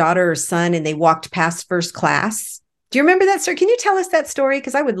it was her daughter or son, and they walked past first class. Do you remember that story? Can you tell us that story?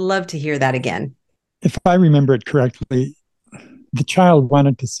 Because I would love to hear that again. If I remember it correctly, the child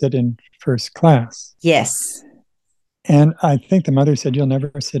wanted to sit in first class. Yes. And I think the mother said, you'll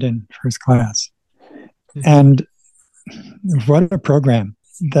never sit in first class. Mm-hmm. And what a program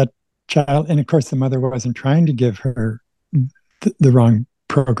that child. And of course, the mother wasn't trying to give her the wrong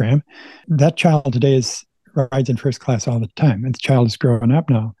program. That child today rides in first class all the time. And the child is growing up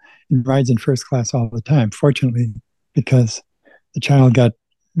now and rides in first class all the time, fortunately, because the child got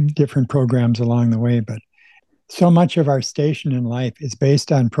different programs along the way. But so much of our station in life is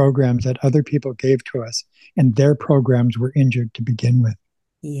based on programs that other people gave to us, and their programs were injured to begin with.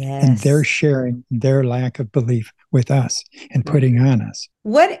 And they're Yes. sharing their lack of belief with us and putting on us.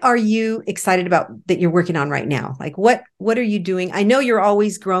 What are you excited about that you're working on right now? Like what are you doing? I know you're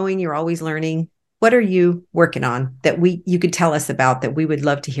always growing, you're always learning. What are you working on that you could tell us about that we would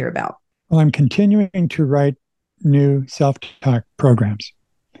love to hear about? Well, I'm continuing to write new self-talk programs.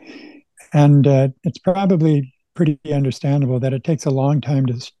 And it's probably pretty understandable that it takes a long time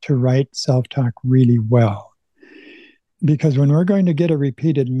to write self-talk really well. Because when we're going to get a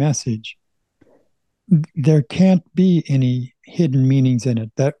repeated message, there can't be any hidden meanings in it.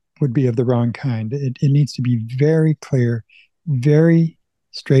 That would be of the wrong kind. It needs to be very clear, very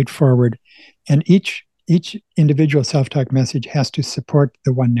straightforward, and each individual self-talk message has to support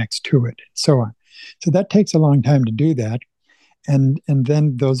the one next to it, and so on. So that takes a long time to do that, and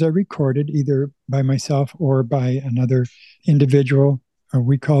then those are recorded either by myself or by another individual. Or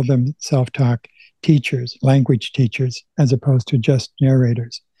we call them self-talk teachers, language teachers, as opposed to just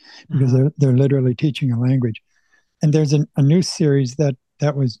narrators, because they're literally teaching a language. And there's a new series that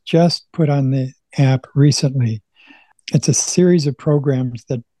was just put on the app recently. It's a series of programs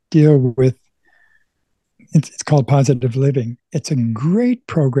that deal with it's called Positive Living. It's a great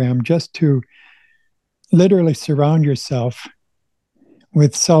program just to literally surround yourself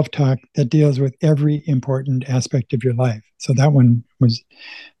with self-talk that deals with every important aspect of your life. So that one was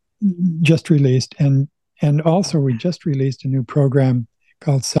just released, and also we just released a new program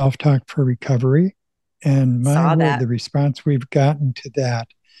called Self-Talk for Recovery. And my Saw word, that. the response we've gotten to that,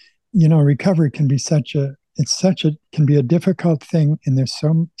 you know, recovery can be can be a difficult thing, and there's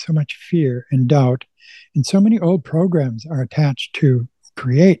so much fear and doubt, and so many old programs are attached to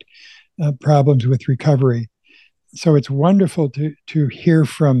create problems with recovery. So it's wonderful to hear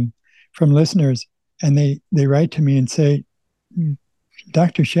from listeners, and they write to me and say,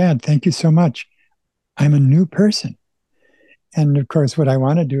 Dr. Shad, thank you so much. I'm a new person. And of course, what I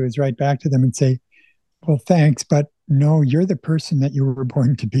want to do is write back to them and say, well, thanks, but no, you're the person that you were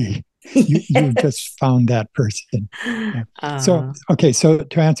born to be. You just Yes. found that person. Yeah. So, Uh, okay. So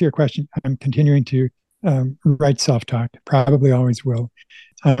to answer your question, I'm continuing to write self-talk, probably always will.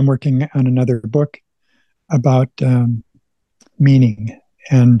 I'm working on another book about meaning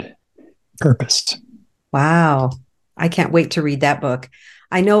and purpose. wow. I can't wait to read that book.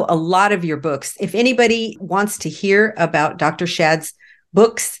 I know a lot of your books. If anybody wants to hear about Dr. Shad's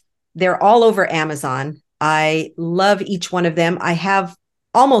books, they're all over Amazon. I love each one of them. I have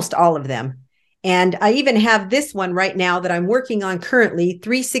almost all of them. And I even have this one right now that I'm working on currently,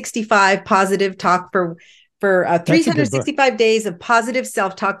 365 positive talk for That's a good book. 365 days of positive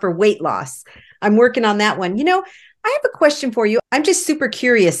self-talk for weight loss. I'm working on that one. I have a question for you. I'm just super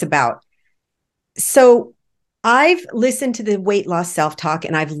curious about. So I've listened to the weight loss self talk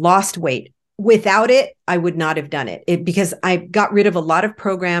and I've lost weight. Without it, I would not have done it because I got rid of a lot of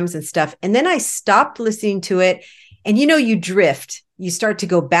programs and stuff. And then I stopped listening to it. And you drift. You start to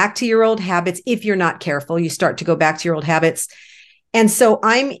go back to your old habits. If you're not careful, you start to go back to your old habits. And so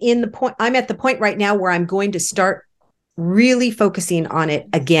I'm at the point right now where I'm going to start really focusing on it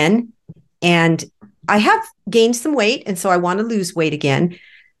again. And I have gained some weight. And so I want to lose weight again.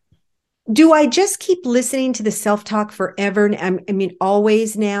 Do I just keep listening to the self-talk forever? I mean,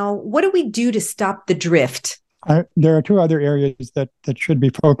 always now? What do we do to stop the drift? There are two other areas that should be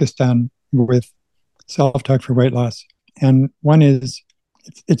focused on with self-talk for weight loss. And one is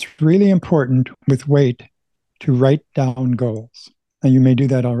it's really important with weight to write down goals. And you may do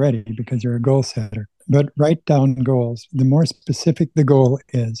that already because you're a goal setter, but write down goals. The more specific the goal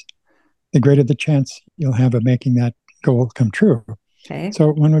is, the greater the chance you'll have of making that goal come true. Okay.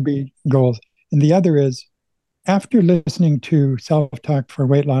 So one would be goals. And the other is after listening to self-talk for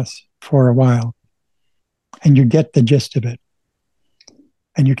weight loss for a while, and you get the gist of it,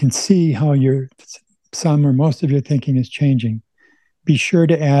 and you can see how some or most of your thinking is changing, be sure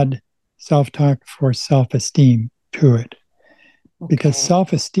to add self-talk for self-esteem to it. Because Okay.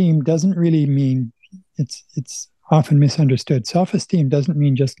 self-esteem doesn't really mean, it's often misunderstood. Self-esteem doesn't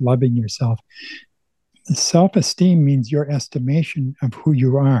mean just loving yourself. Self-esteem means your estimation of who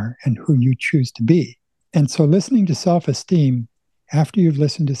you are and who you choose to be. And so listening to self-esteem after you've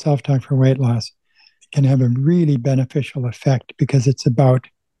listened to self-talk for weight loss can have a really beneficial effect because it's about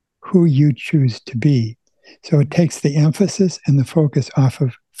who you choose to be. So it takes the emphasis and the focus off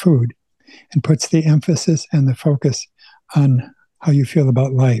of food and puts the emphasis and the focus on how you feel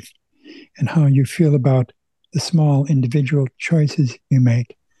about life and how you feel about the small individual choices you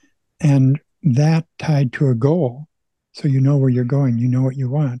make. And that tied to a goal, so you know where you're going, you know what you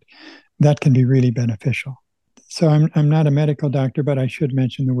want, that can be really beneficial. So I'm not a medical doctor, but I should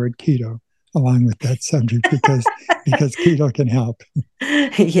mention the word keto. along with that subject because keto can help.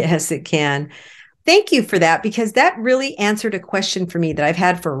 Yes, it can. Thank you for that, because that really answered a question for me that I've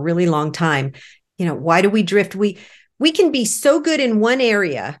had for a really long time. Why do we drift? We can be so good in one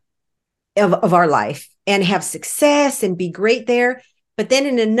area of our life and have success and be great there. But then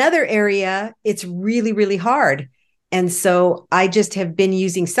in another area, it's really, really hard. And so I just have been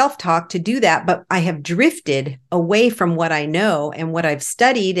using self-talk to do that, but I have drifted away from what I know and what I've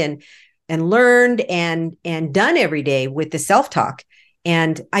studied and learned and done every day with the self-talk.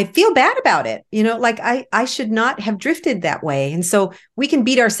 And I feel bad about it. Like I should not have drifted that way. And so we can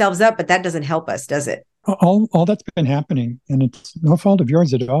beat ourselves up, but that doesn't help us, does it? All that's been happening, and it's no fault of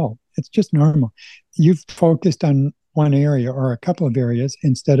yours at all. It's just normal. You've focused on one area or a couple of areas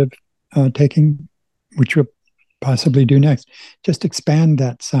instead of taking, which you'll possibly do next. Just expand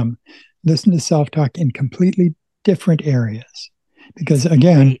that some. Listen to self-talk in completely different areas. Because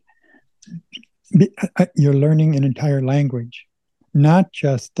again, you're learning an entire language, not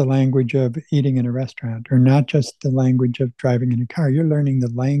just the language of eating in a restaurant or not just the language of driving in a car. You're learning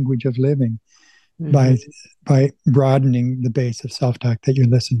the language of living by broadening the base of self-talk that you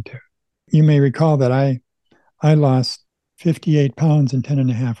listen to. You may recall that I lost 58 pounds in 10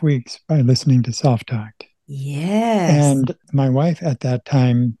 and a half weeks by listening to self-talk. Yes. And my wife at that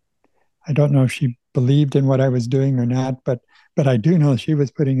time, I don't know if she believed in what I was doing or not, but I do know she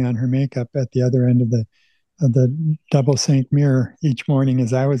was putting on her makeup at the other end of the double sink mirror each morning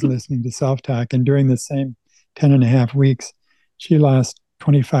as I was listening to self-talk. And during the same 10 and a half weeks, she lost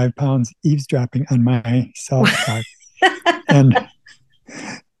 25 pounds eavesdropping on my self-talk. And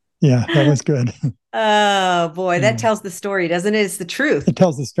yeah, that was good. Oh boy, that tells the story, doesn't it? It's the truth. It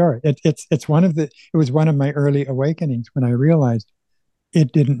tells the story. It was one of my early awakenings when I realized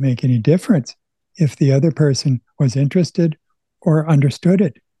it didn't make any difference if the other person was interested or understood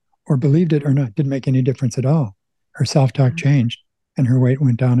it or believed it or not. It didn't make any difference at all. Her self-talk changed and her weight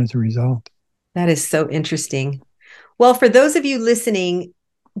went down as a result. That is so interesting. Well, for those of you listening,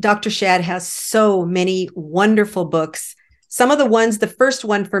 Dr. Shad has so many wonderful books. Some of the ones, the first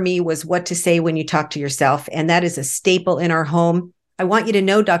one for me was What to Say When You Talk to Yourself. And that is a staple in our home. I want you to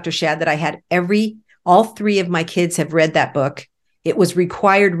know, Dr. Shad, that I had all three of my kids have read that book. It was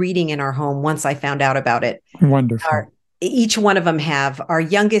required reading in our home once I found out about it. Wonderful. Each one of them have. Our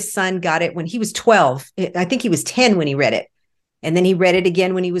youngest son got it when he was 12. I think he was 10 when he read it. And then he read it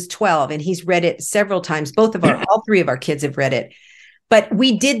again when he was 12. And he's read it several times. All three of our kids have read it. But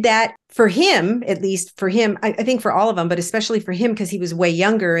we did that for him, at least for him, I think for all of them, but especially for him because he was way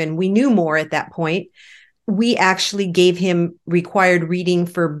younger and we knew more at that point. We actually gave him required reading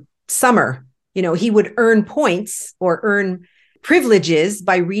for summer. He would earn points or earn privileges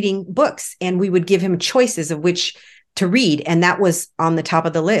by reading books, and we would give him choices of which to read. And that was on the top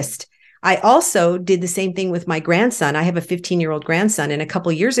of the list. I also did the same thing with my grandson. I have a 15-year-old grandson. And a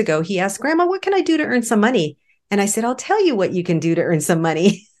couple of years ago, he asked, Grandma, what can I do to earn some money? And I said, I'll tell you what you can do to earn some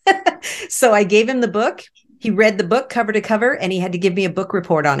money. So I gave him the book. He read the book cover to cover, and he had to give me a book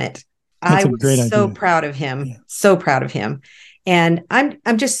report on it. I was so proud of him. Yeah. So proud of him. And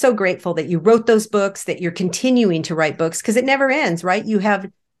I'm just so grateful that you wrote those books, that you're continuing to write books, because it never ends, right? You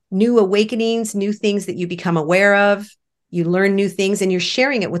have new awakenings, new things that you become aware of. You learn new things, and you're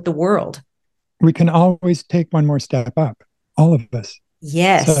sharing it with the world. We can always take one more step up, all of us.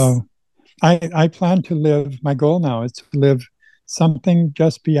 Yes. So I plan to live, my goal now is to live something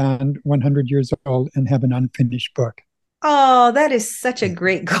just beyond 100 years old and have an unfinished book. Oh, that is such a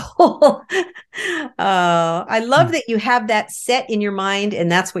great goal. I love that you have that set in your mind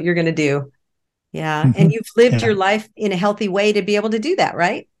and that's what you're going to do. Yeah. Mm-hmm. And you've lived your life in a healthy way to be able to do that,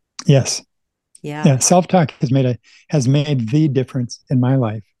 right? Yes. Yeah. Self-talk has made the difference in my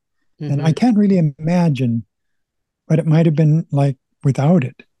life. Mm-hmm. And I can't really imagine what it might have been like without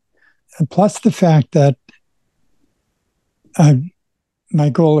it. And plus the fact that my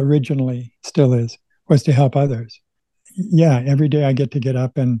goal originally was to help others. Yeah, every day I get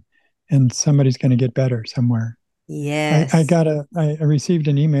up and somebody's going to get better somewhere. Yes. I received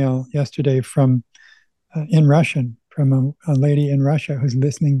an email yesterday from in Russian from a lady in Russia who's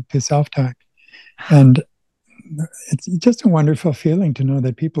listening to self-talk. And it's just a wonderful feeling to know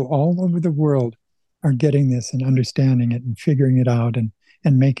that people all over the world are getting this and understanding it and figuring it out and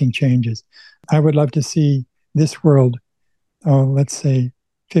making changes. I would love to see this world, let's say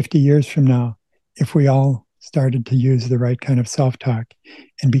 50 years from now, if we all started to use the right kind of self-talk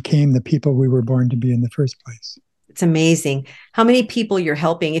and became the people we were born to be in the first place. It's amazing how many people you're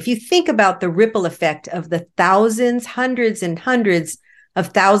helping. If you think about the ripple effect of the thousands, hundreds and hundreds of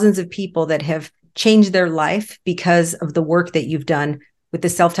thousands of people that have changed their life because of the work that you've done, with the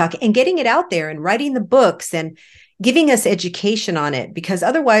self-talk and getting it out there and writing the books and giving us education on it, because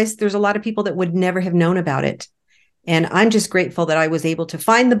otherwise there's a lot of people that would never have known about it. And I'm just grateful that I was able to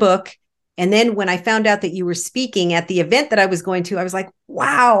find the book. And then when I found out that you were speaking at the event that I was going to, I was like,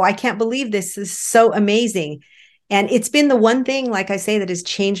 wow, I can't believe this is so amazing. And it's been the one thing, like I say, that has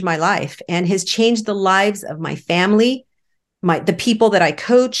changed my life and has changed the lives of my family, the people that I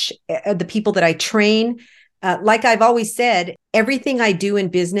coach, the people that I train. Like I've always said, everything I do in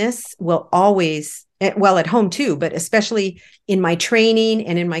business will always, well, at home too, but especially in my training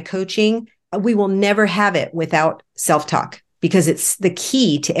and in my coaching, we will never have it without self-talk, because it's the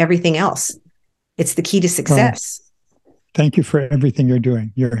key to everything else. It's the key to success. Well, thank you for everything you're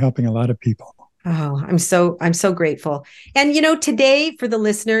doing. You're helping a lot of people. Oh, I'm so grateful. And, today for the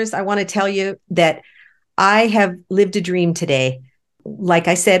listeners, I want to tell you that I have lived a dream today. Like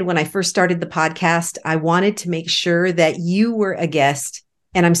I said, when I first started the podcast, I wanted to make sure that you were a guest.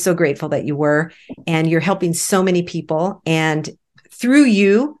 And I'm so grateful that you were. And you're helping so many people. And through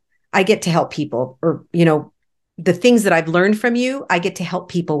you, I get to help people, or, the things that I've learned from you, I get to help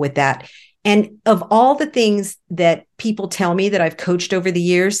people with that. And of all the things that people tell me that I've coached over the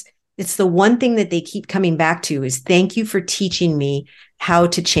years, it's the one thing that they keep coming back to is thank you for teaching me how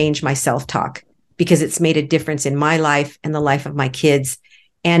to change my self-talk, because it's made a difference in my life and the life of my kids.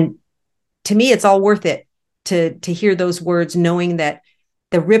 And to me, it's all worth it to hear those words, knowing that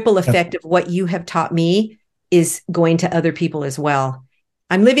the ripple effect of what you have taught me is going to other people as well.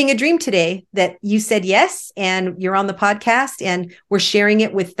 I'm living a dream today that you said yes, and you're on the podcast, and we're sharing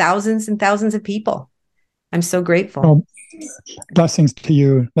it with thousands and thousands of people. I'm so grateful. Well, blessings to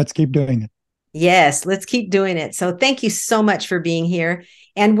you. Let's keep doing it. Yes, let's keep doing it. So thank you so much for being here.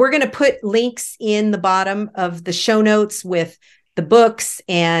 And we're going to put links in the bottom of the show notes with the books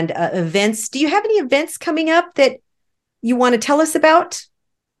and events. Do you have any events coming up that you want to tell us about?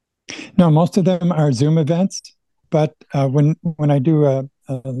 No, most of them are Zoom events. But when I do a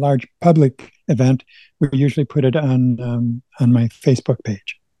large public event, we usually put it on my Facebook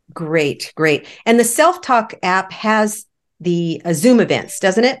page. Great. And the Self-Talk app has the Zoom events,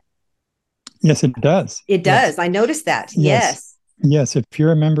 doesn't it? Yes, it does. It does. Yes. I noticed that. Yes. Yes. If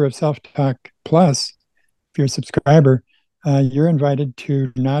you're a member of Self-Talk Plus, if you're a subscriber, you're invited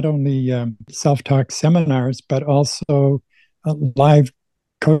to not only Self-Talk seminars, but also live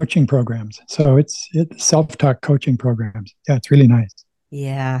coaching programs. So it's self-talk coaching programs. Yeah, it's really nice.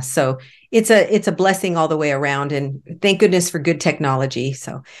 Yeah. So it's a blessing all the way around, and thank goodness for good technology.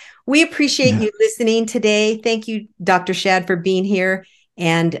 So we appreciate you listening today. Thank you, Dr. Shad, for being here.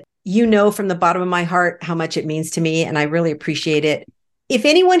 And from the bottom of my heart how much it means to me, and I really appreciate it. If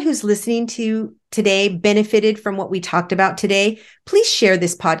anyone who's listening to today benefited from what we talked about today, please share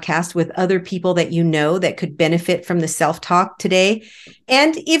this podcast with other people that you know that could benefit from the self-talk today.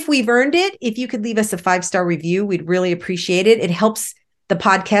 And if we've earned it, if you could leave us a 5-star review, we'd really appreciate it. It helps the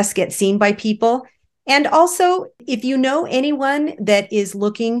podcast get seen by people. And also, if you know anyone that is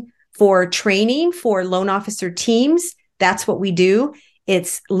looking for training for loan officer teams, that's what we do.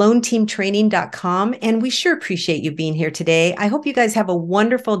 It's loanteamtraining.com. And we sure appreciate you being here today. I hope you guys have a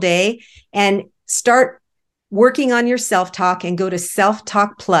wonderful day and start working on your self-talk, and go to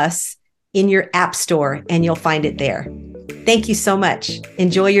Self-Talk Plus in your app store and you'll find it there. Thank you so much.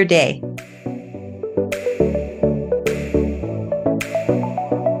 Enjoy your day.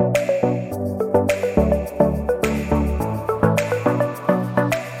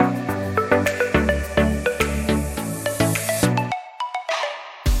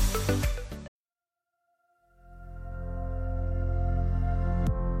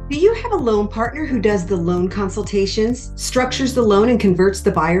 Do you have a loan partner who does the loan consultations, structures the loan, and converts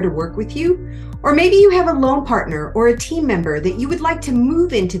the buyer to work with you? Or maybe you have a loan partner or a team member that you would like to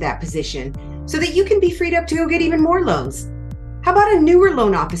move into that position so that you can be freed up to go get even more loans. How about a newer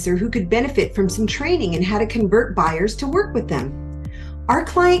loan officer who could benefit from some training in how to convert buyers to work with them? Our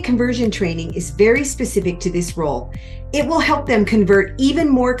client conversion training is very specific to this role. It will help them convert even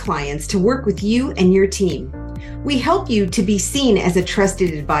more clients to work with you and your team. We help you to be seen as a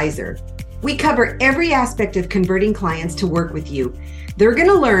trusted advisor. We cover every aspect of converting clients to work with you. They're going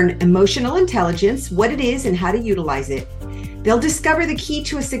to learn emotional intelligence, what it is and how to utilize it. They'll discover the key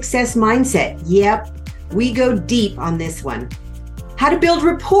to a success mindset. Yep, we go deep on this one. How to build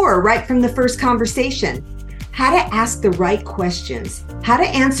rapport right from the first conversation. How to ask the right questions. How to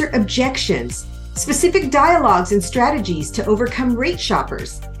answer objections. Specific dialogues and strategies to overcome rate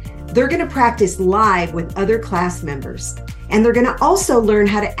shoppers. They're going to practice live with other class members. And they're going to also learn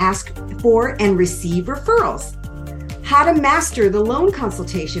how to ask for and receive referrals. How to master the loan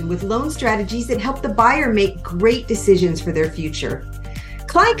consultation with loan strategies that help the buyer make great decisions for their future.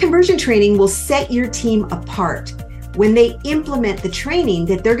 Client conversion training will set your team apart when they implement the training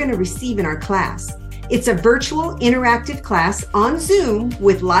that they're going to receive in our class. It's a virtual interactive class on Zoom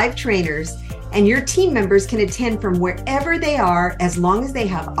with live trainers, and your team members can attend from wherever they are as long as they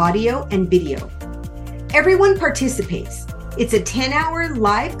have audio and video. Everyone participates. It's a 10-hour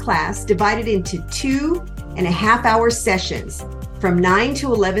live class divided into 2.5-hour sessions from 9 to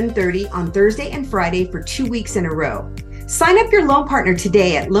 11:30 on Thursday and Friday for 2 weeks in a row. Sign up your loan partner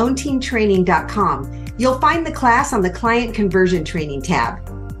today at loanteamtraining.com. You'll find the class on the Client Conversion Training tab.